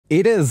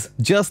It is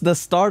just the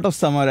start of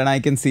summer and I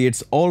can see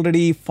it's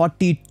already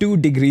 42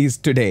 degrees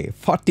today,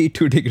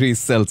 42 degrees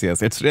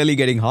Celsius. It's really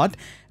getting hot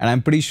and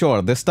I'm pretty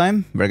sure this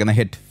time we're gonna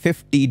hit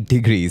 50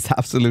 degrees,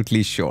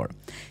 absolutely sure.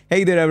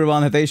 Hey there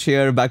everyone, Hitesh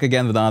here, back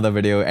again with another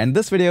video, and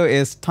this video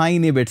is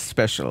tiny bit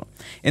special.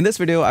 In this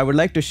video, I would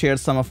like to share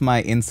some of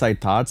my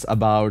inside thoughts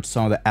about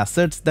some of the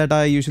assets that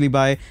I usually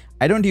buy.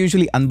 I don't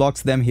usually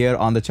unbox them here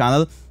on the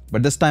channel,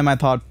 but this time I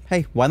thought,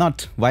 hey, why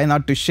not? Why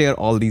not to share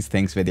all these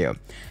things with you?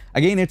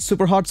 Again, it's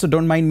super hot, so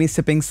don't mind me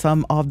sipping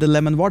some of the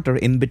lemon water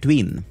in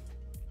between.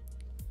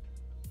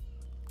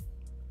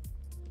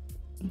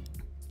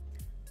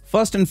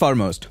 First and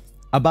foremost,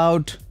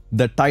 about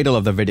the title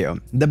of the video,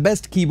 the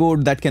best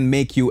keyboard that can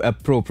make you a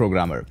pro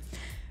programmer.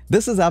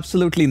 This is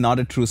absolutely not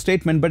a true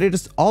statement, but it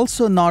is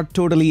also not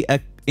totally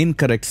an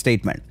incorrect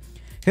statement.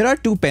 Here are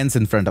two pens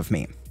in front of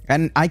me,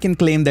 and I can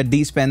claim that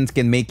these pens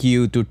can make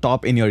you to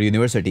top in your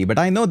university, but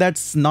I know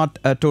that's not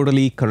a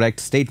totally correct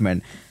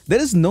statement. There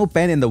is no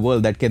pen in the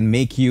world that can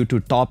make you to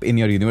top in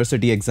your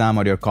university exam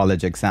or your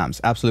college exams.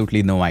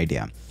 Absolutely no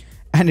idea.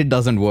 And it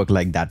doesn't work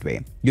like that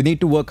way. You need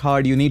to work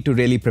hard, you need to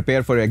really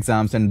prepare for your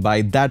exams, and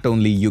by that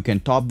only you can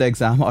top the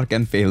exam or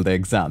can fail the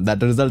exam.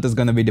 That result is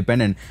going to be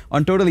dependent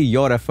on totally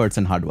your efforts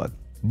and hard work.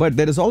 But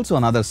there is also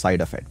another side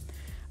of it.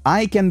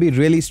 I can be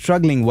really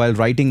struggling while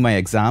writing my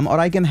exam, or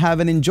I can have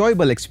an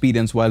enjoyable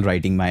experience while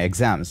writing my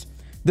exams.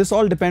 This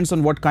all depends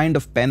on what kind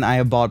of pen I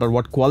have bought or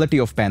what quality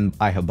of pen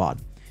I have bought.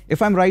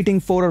 If I'm writing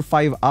 4 or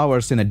 5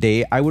 hours in a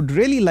day, I would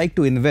really like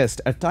to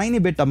invest a tiny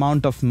bit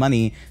amount of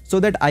money so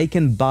that I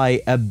can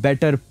buy a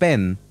better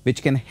pen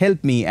which can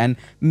help me and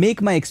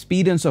make my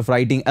experience of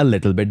writing a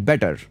little bit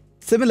better.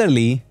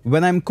 Similarly,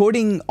 when I'm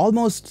coding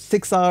almost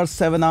 6 hours,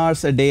 7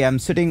 hours a day, I'm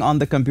sitting on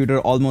the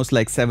computer almost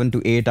like 7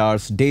 to 8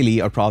 hours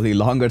daily, or probably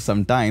longer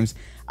sometimes,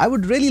 I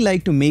would really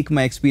like to make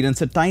my experience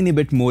a tiny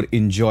bit more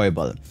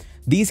enjoyable.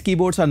 These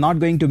keyboards are not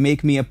going to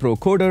make me a pro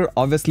coder.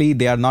 Obviously,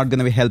 they are not going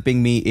to be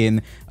helping me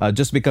in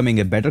just becoming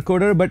a better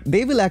coder, but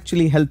they will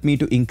actually help me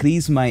to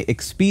increase my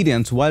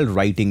experience while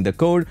writing the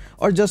code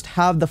or just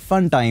have the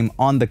fun time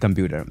on the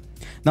computer.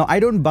 Now,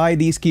 I don't buy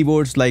these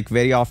keyboards like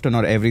very often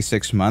or every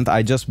 6 months.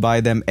 I just buy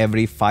them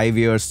every 5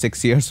 years,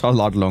 6 years, or a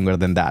lot longer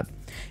than that.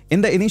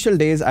 In the initial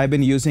days, I've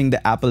been using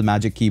the Apple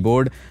Magic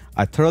Keyboard.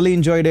 I thoroughly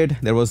enjoyed it.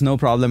 There was no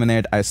problem in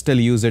it. I still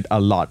use it a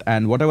lot.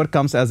 And whatever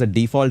comes as a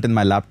default in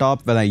my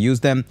laptop when I use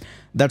them,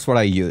 that's what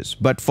I use.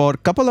 But for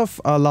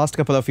last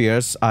couple of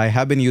years, I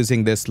have been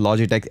using this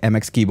Logitech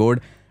MX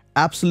keyboard.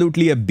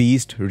 Absolutely a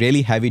beast,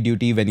 really heavy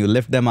duty when you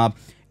lift them up.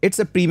 It's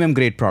a premium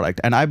grade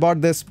product, and I bought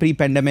this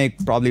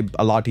pre-pandemic, probably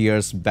a lot of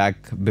years back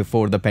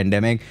before the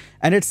pandemic,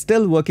 and it's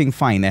still working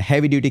fine. A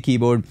heavy duty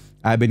keyboard.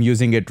 I've been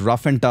using it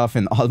rough and tough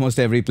in almost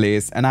every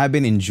place, and I've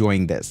been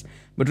enjoying this.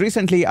 But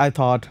recently I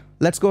thought,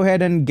 let's go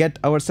ahead and get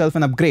ourselves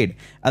an upgrade,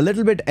 a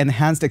little bit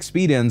enhanced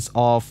experience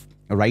of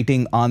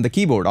writing on the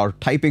keyboard or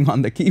typing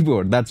on the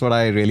keyboard. That's what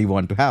I really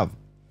want to have.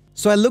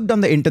 So I looked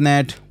on the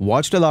internet,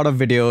 watched a lot of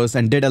videos,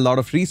 and did a lot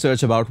of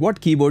research about what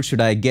keyboard should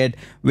I get,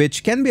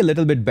 which can be a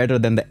little bit better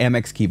than the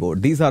MX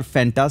keyboard. These are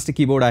fantastic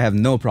keyboard. I have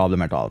no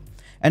problem at all.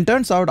 And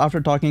turns out,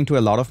 after talking to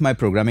a lot of my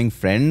programming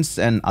friends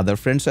and other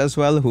friends as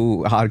well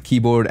who are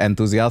keyboard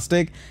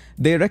enthusiastic,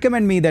 they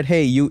recommend me that,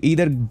 hey, you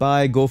either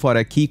go for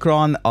a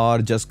Keychron or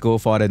just go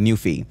for a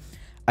Newfie.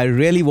 I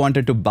really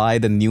wanted to buy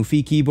the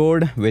Newfie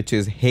keyboard, which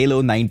is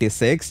Halo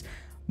 96,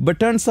 but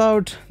turns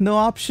out no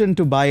option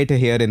to buy it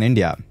here in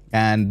India.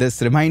 And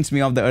this reminds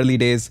me of the early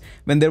days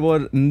when there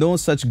were no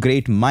such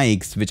great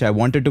mics which I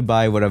wanted to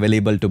buy were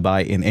available to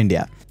buy in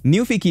India.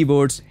 Newfie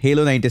keyboards,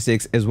 Halo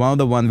 96 is one of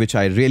the one which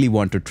I really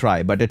want to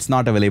try, but it's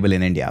not available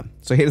in India.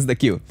 So here's the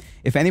cue.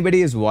 If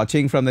anybody is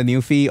watching from the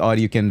Newfie, or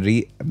you can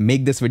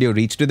make this video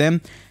reach to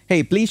them,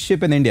 hey, please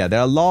ship in India. There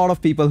are a lot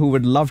of people who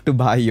would love to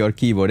buy your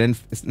keyboard. And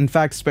in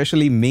fact,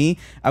 especially me,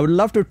 I would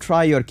love to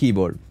try your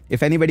keyboard.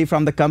 If anybody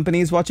from the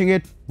company is watching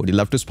it, would you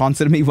love to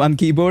sponsor me one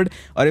keyboard?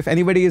 Or if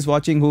anybody is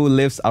watching who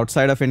lives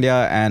outside of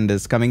India and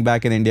is coming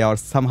back in India or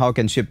somehow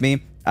can ship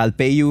me, I'll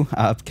pay you.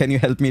 Can you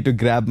help me to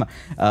grab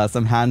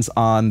some hands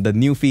on the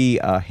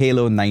Newfie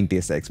Halo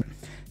 96?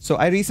 So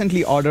I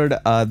recently ordered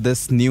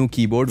this new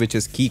keyboard, which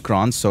is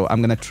Keychron. So I'm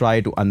going to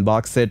try to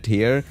unbox it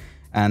here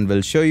and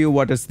we'll show you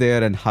what is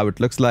there and how it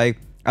looks like.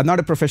 I'm not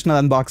a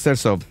professional unboxer,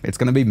 so it's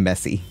going to be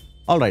messy.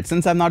 All right,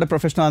 since I'm not a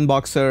professional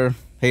unboxer,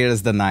 here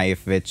is the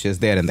knife which is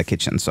there in the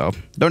kitchen. So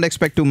don't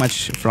expect too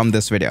much from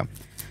this video.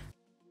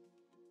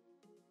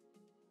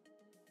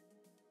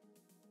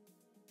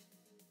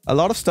 A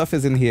lot of stuff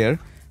is in here.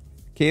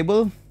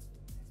 Cable.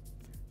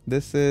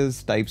 This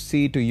is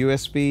Type-C to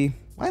USB.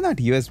 Why not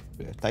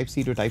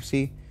Type-C to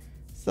Type-C?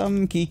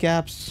 Some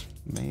keycaps,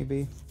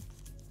 maybe.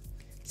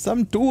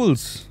 Some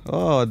tools.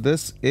 Oh,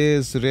 this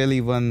is really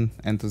one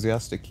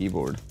enthusiastic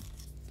keyboard.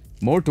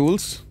 More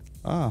tools.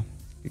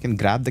 You can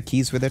grab the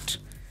keys with it.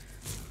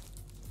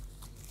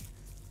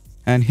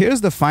 And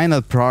here's the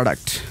final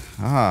product.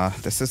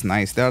 This is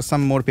nice. There are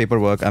some more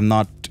paperwork. I'm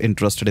not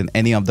interested in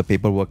any of the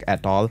paperwork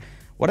at all.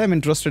 what I'm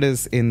interested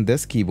is in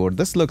this keyboard.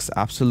 This looks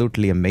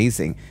absolutely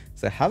amazing.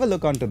 So have a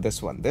look onto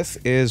this one. This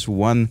is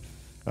one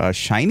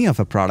shiny of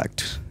a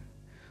product.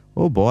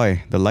 Oh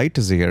boy, the light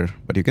is here,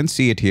 but you can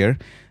see it here.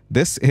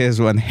 This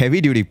is one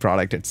heavy duty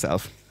product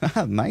itself.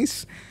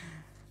 Nice.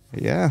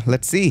 Yeah,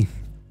 let's see.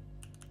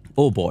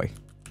 Oh boy.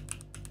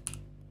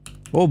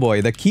 Oh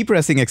boy, the key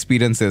pressing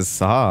experience is,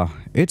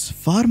 it's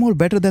far more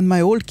better than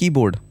my old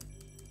keyboard.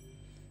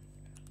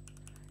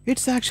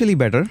 It's actually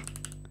better.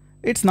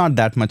 It's not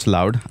that much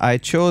loud. I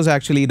chose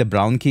actually the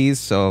brown keys.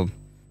 So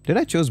did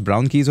I choose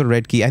brown keys or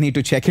red key? I need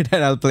to check it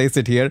and I'll place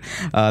it here,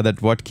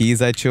 that what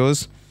keys I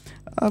chose.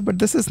 But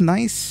this is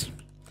nice.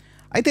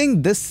 I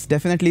think this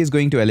definitely is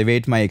going to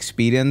elevate my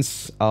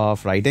experience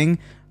of writing.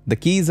 The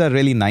keys are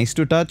really nice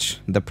to touch.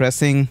 The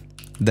pressing,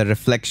 the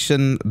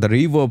reflection, the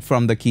reverb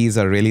from the keys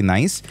are really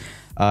nice.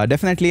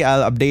 Definitely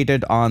I'll update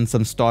it on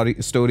some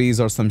stories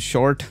or some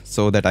short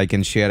so that I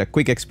can share a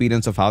quick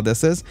experience of how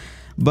this is.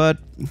 But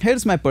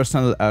here's my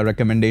personal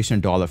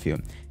recommendation to all of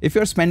you. If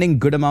you're spending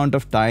good amount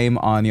of time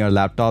on your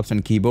laptops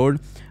and keyboard,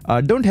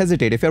 don't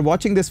hesitate. If you're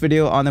watching this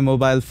video on a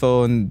mobile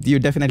phone, you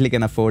definitely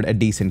can afford a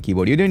decent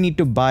keyboard. You don't need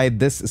to buy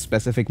this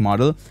specific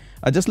model.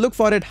 Just look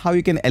for it, how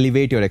you can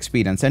elevate your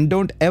experience, and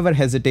don't ever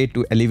hesitate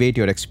to elevate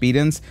your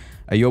experience.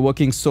 You're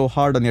working so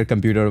hard on your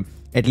computer,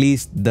 at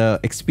least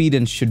the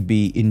experience should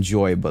be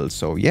enjoyable.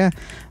 So yeah,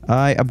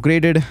 I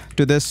upgraded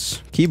to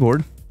this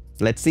keyboard.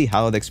 Let's see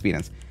how the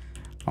experience.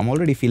 I'm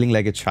already feeling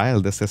like a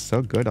child. This is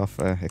so good of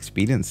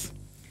experience.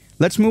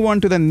 Let's move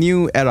on to the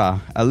new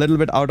era, a little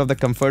bit out of the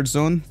comfort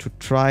zone to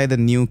try the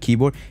new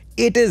keyboard.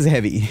 It is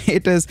heavy.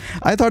 It is.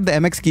 I thought the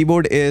MX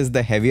keyboard is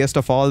the heaviest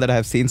of all that I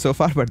have seen so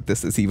far, but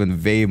this is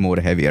even way more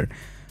heavier.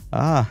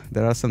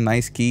 There are some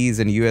nice keys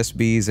and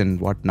USBs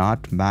and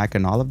whatnot, Mac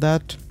and all of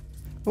that.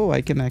 Oh,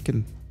 I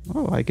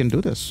can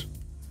do this.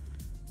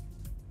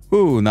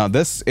 Ooh, now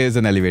this is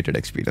an elevated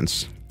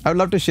experience. I would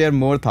love to share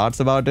more thoughts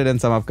about it in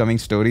some upcoming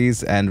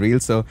stories and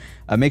reels. So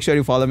make sure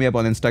you follow me up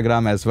on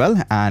Instagram as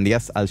well. And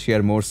yes, I'll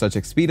share more such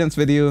experience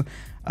with you.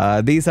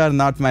 These are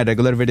not my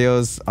regular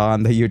videos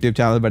on the YouTube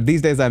channel, but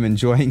these days I'm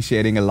enjoying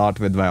sharing a lot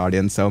with my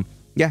audience. So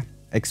yeah,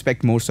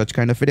 expect more such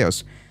kind of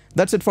videos.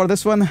 That's it for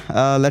this one.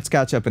 Let's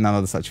catch up in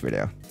another such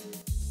video.